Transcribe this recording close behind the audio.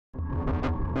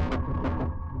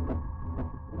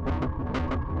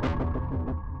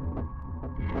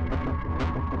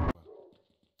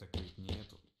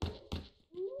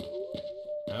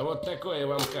вот такое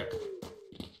вам как?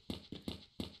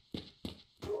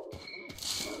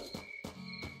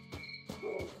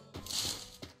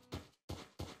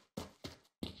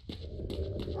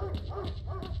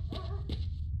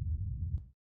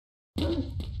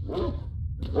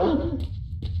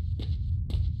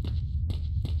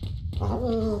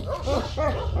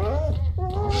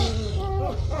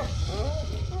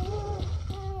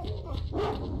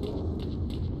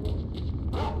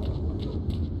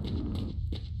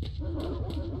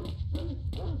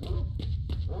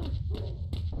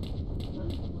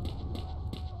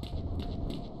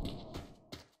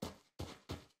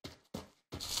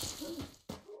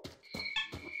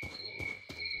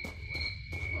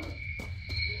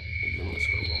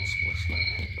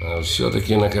 А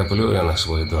все-таки накоплю я на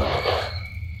свой домик,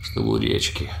 чтобы у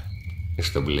речки, и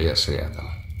чтобы лес рядом.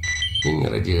 И ни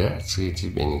радиации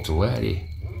тебе, ни тварей,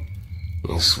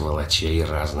 ни сволочей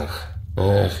разных.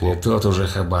 Эх, не тот уже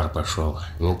хабар пошел,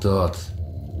 не тот.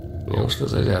 Неужто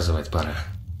завязывать пора?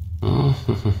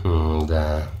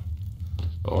 Да.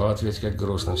 Вот ведь как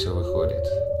грустно все выходит.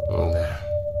 Да.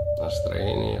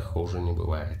 Настроение хуже не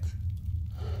бывает.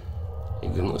 И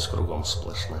гнусь кругом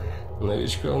сплошная.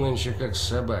 Новичков нынче как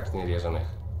собак нерезанных.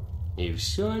 И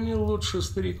все они лучше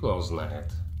стариков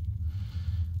знают.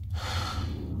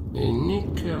 И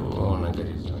никого на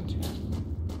горизонте.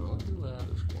 Вот и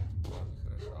ладушки. Вот и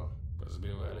хорошо.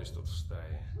 Позбивались тут в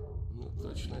стае. Ну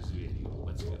точно звери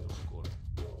по цвету шкуры.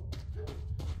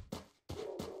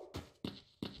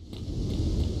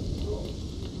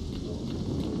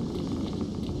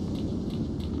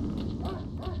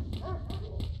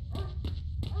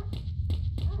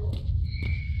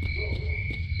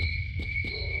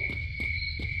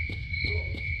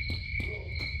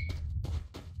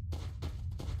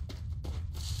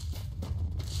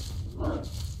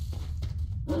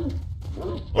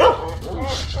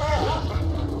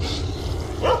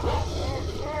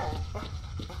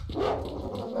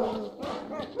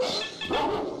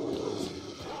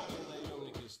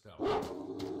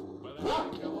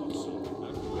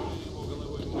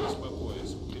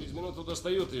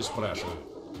 Достают и спрашивают.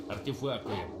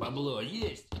 Артефакты, бабло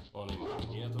есть? Он им: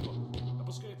 нету.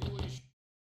 Опускает его еще.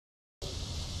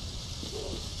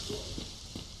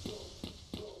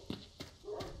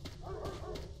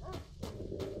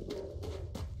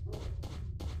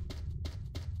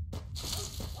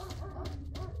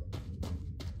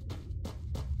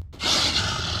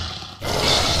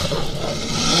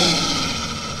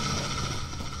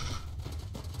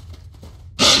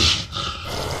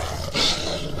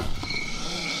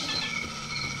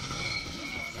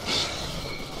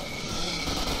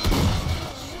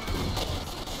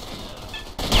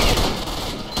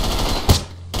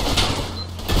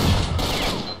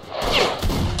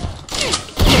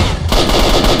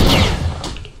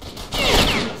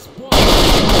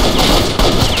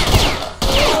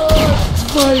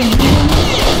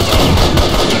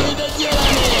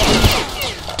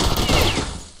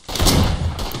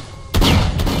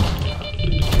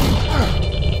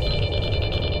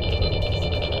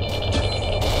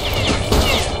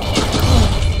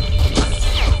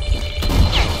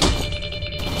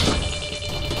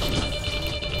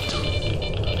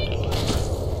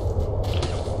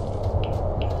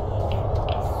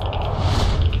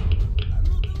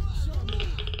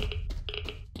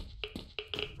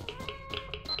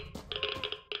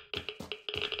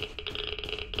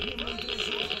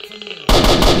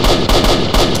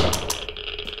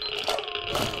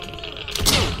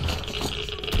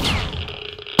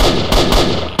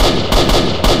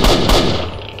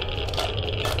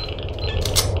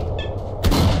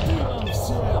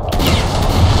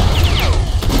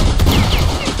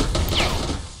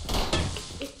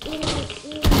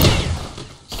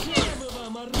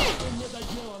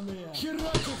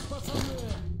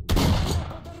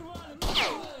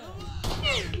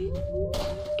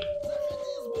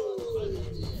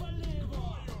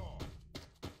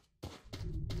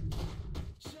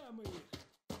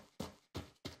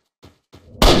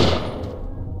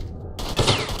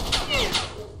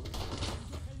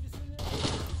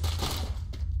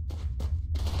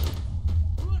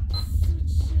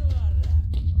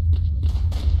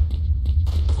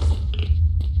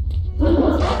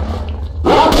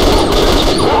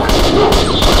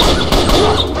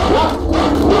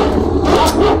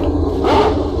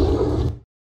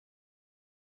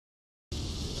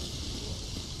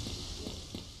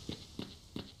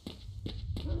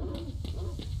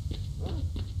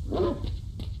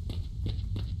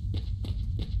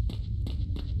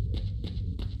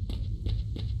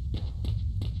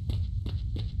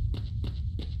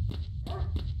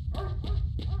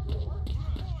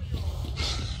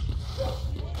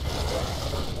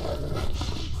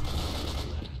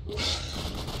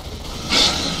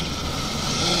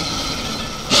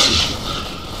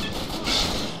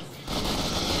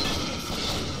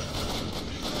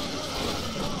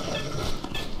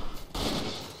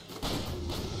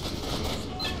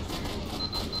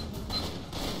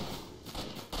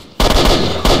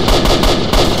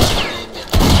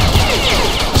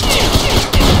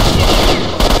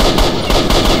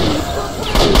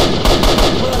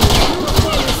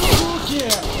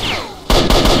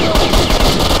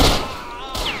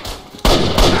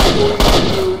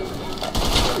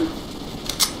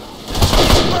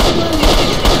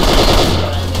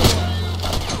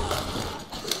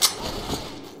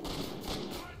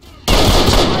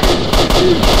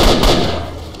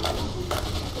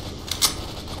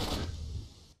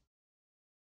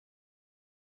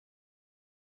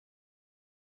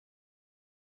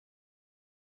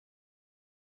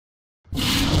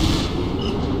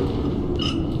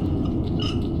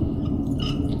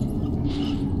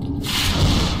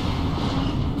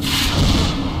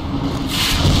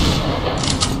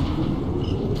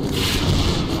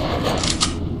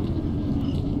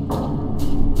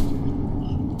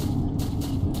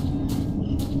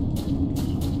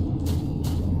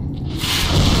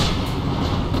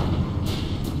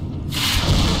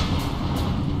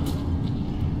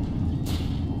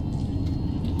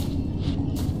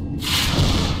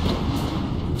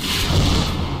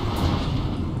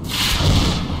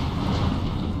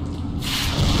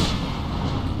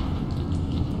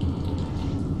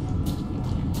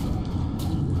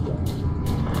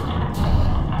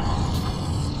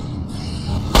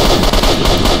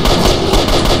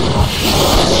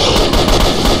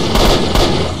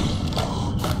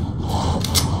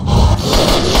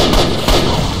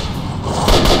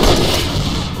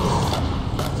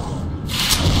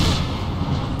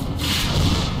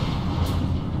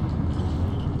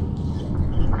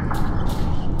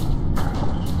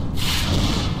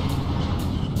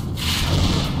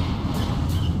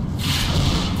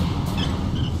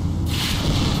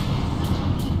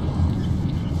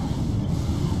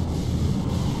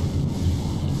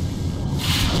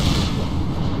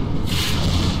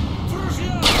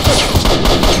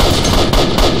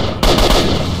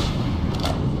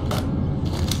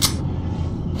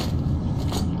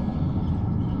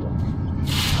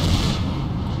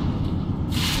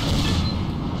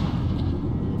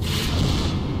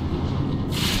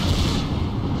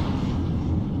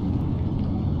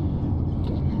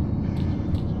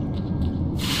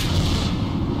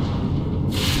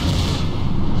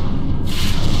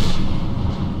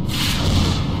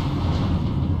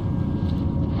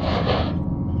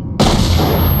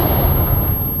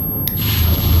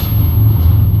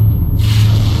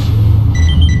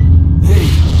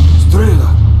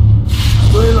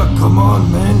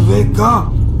 wake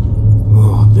up?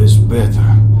 Oh, this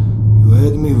better. You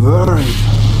had me worried.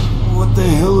 What the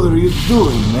hell are you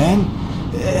doing, man?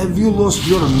 Have you lost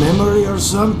your memory or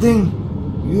something?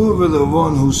 You were the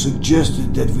one who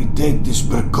suggested that we take this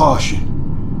precaution.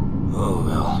 Oh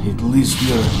well, at least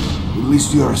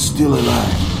you're still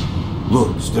alive.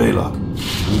 Look, Strelok,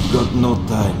 we've got no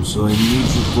time, so I need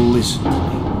you to listen to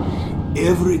me.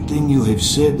 Everything you have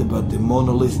said about the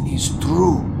monolith is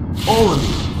true. All of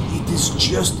it. It is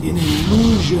just an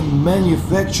illusion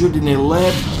manufactured in a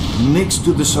lab next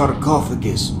to the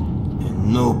sarcophagus.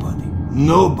 And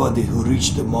nobody who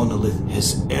reached the monolith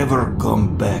has ever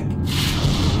come back.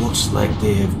 Looks like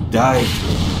they have died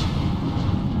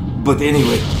there. But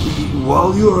anyway,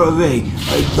 while you're away,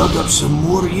 I dug up some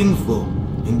more info.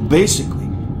 And basically,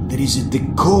 there is a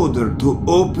decoder to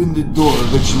open the door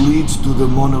which leads to the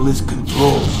monolith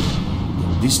controls.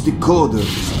 And this decoder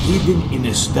is hidden in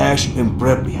a stash in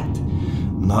Pripyat.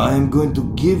 Now I'm going to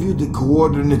give you the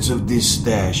coordinates of this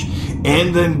stash,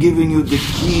 and I'm giving you the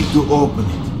key to open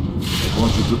it. I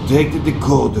want you to take the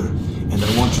decoder, and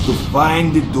I want you to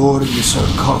find the door in the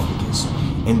sarcophagus.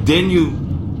 And then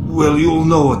you'll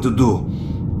know what to do.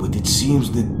 But it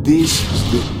seems that this is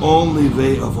the only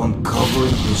way of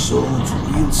uncovering the Zona's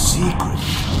real secret.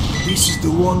 This is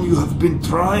the one you have been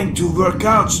trying to work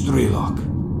out, Strelok.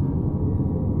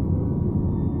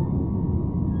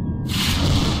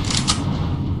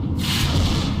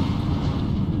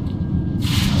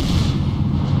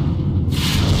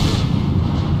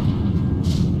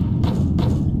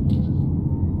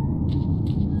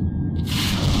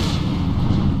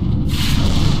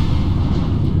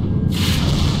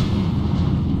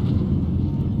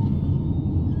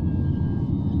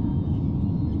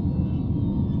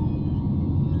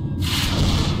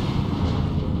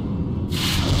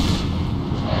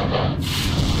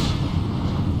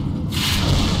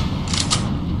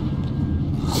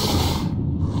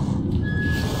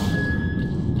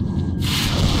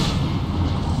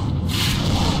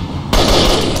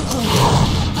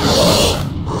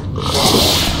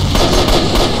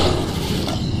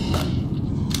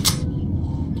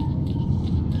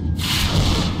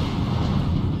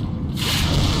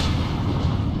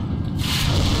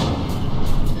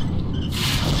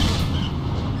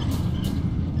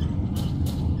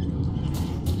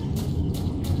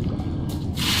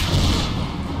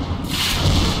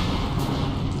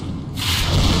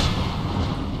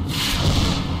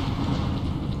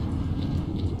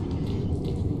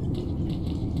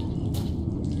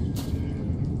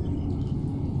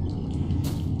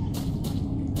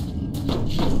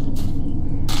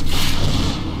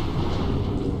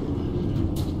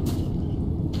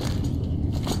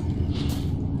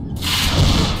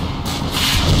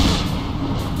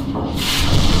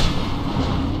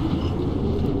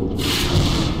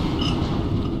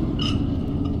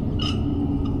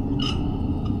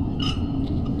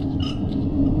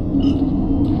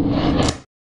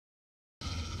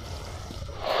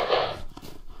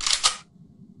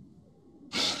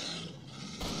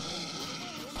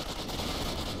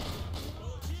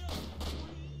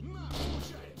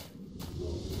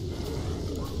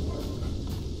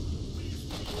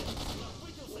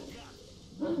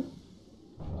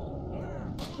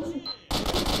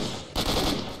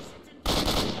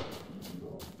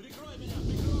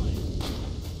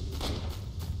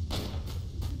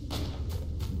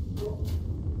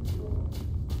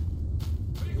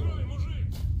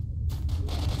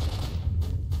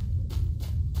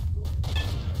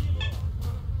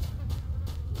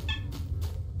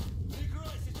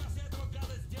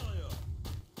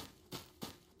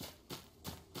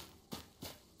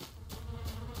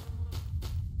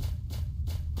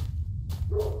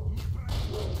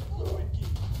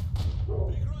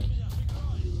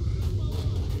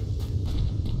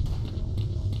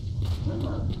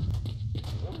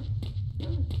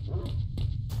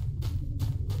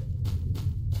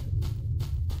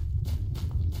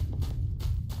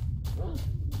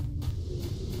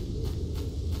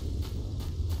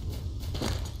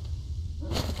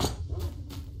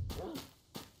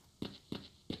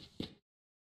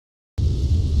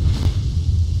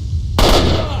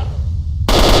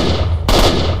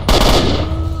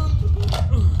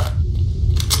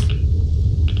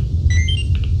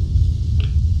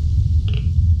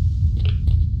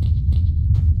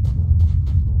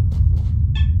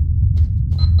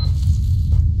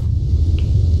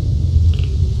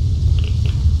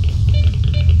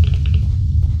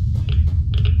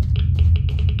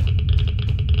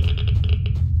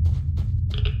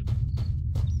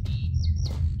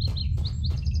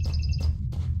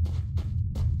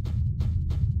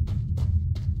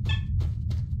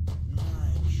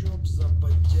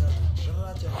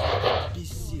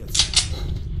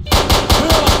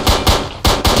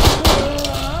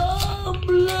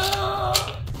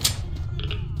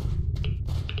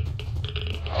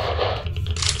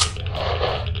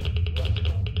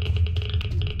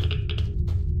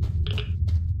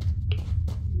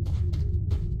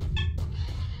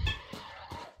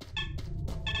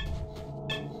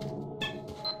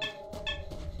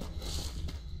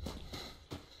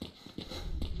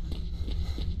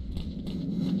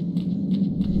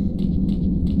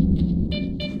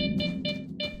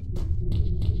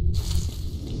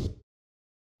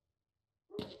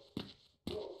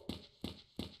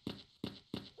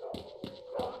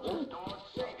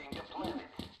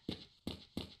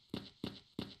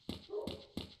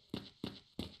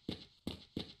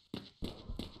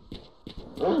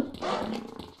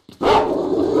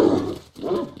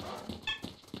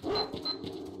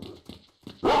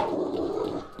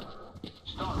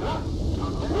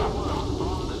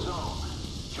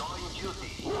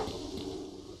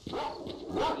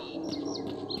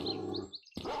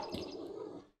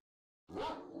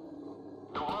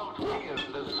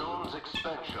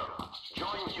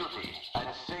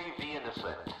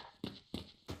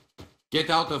 Get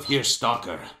out of here,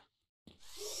 stalker.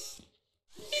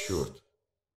 Черт.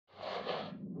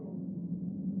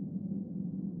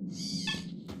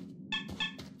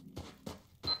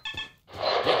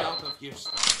 Get out of here,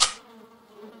 stalker.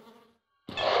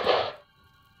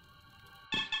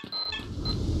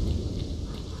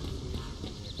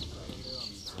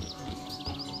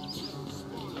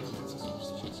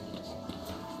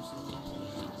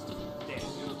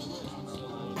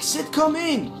 I said come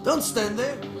in! Don't stand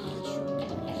there!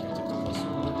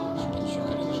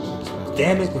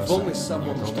 Damn it, if only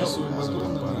someone would help.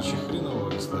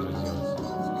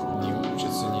 Не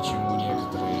учатся ничему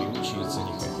некоторые, и учиться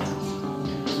не хотят.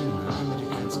 Кино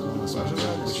американского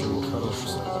наслаждения, почему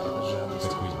хорошего.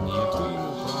 Так ведь не ты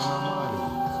ему про аномалию,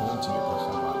 он тебе про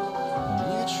хабар.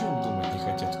 Ни о чем думать не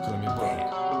хотят, кроме бабок.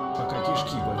 Пока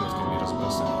кишки балетками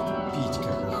разбросают, пить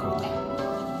как охота.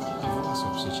 Вас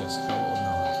вот сейчас холодного.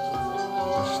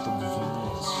 Да чтоб вино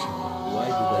сшибало. Why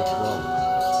did I call?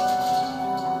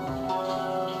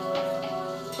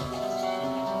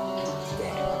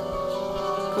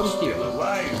 Come here.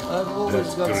 I've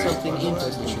always got something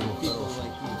interesting for people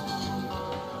like you.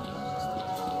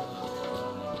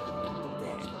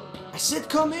 I said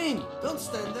come in! Don't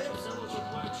stand there!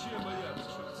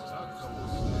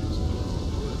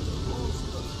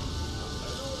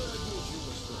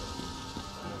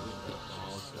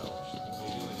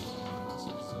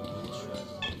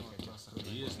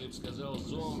 Если б сказал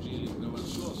зомби или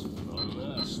кровосос, но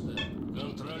нас-то,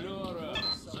 контролера,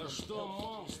 за что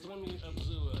монстрами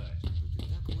обзывать?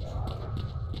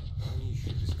 Они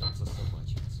еще без конца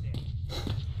собачатся.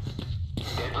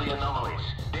 Deadly anomalies,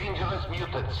 dangerous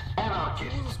mutants,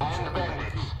 anarchists, and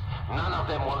bandits. None of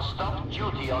them will stop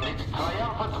duty on its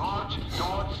triumphant march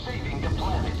towards saving the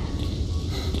planet.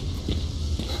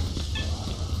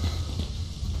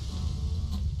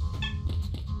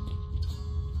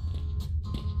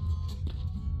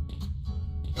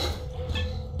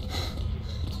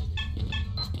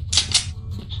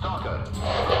 Stalker,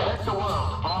 protect the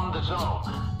world from the zone.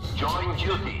 Join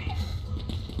duty.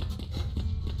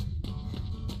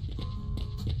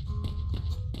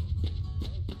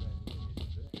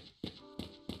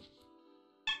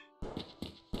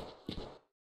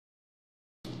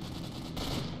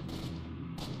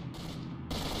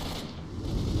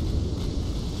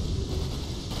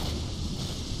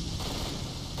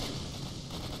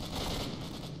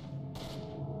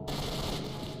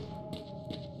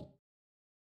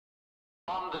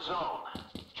 From the zone.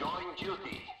 Join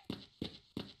duty.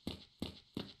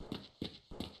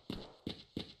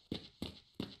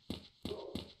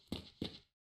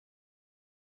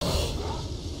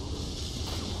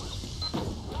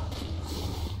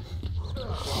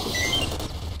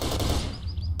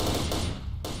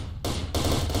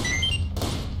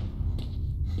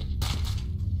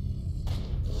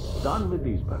 Done with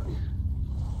these puppies.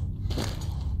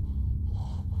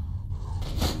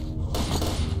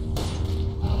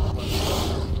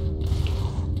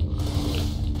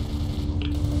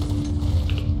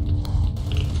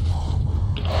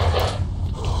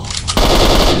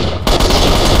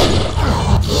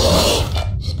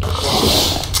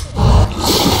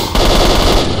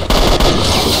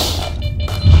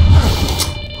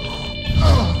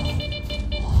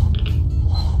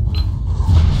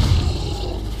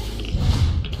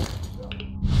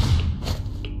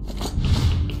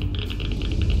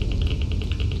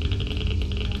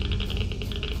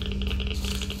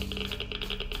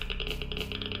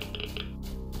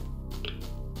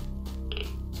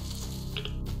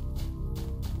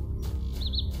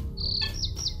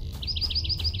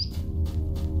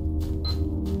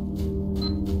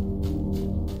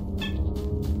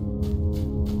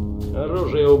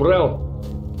 Оружие убрал?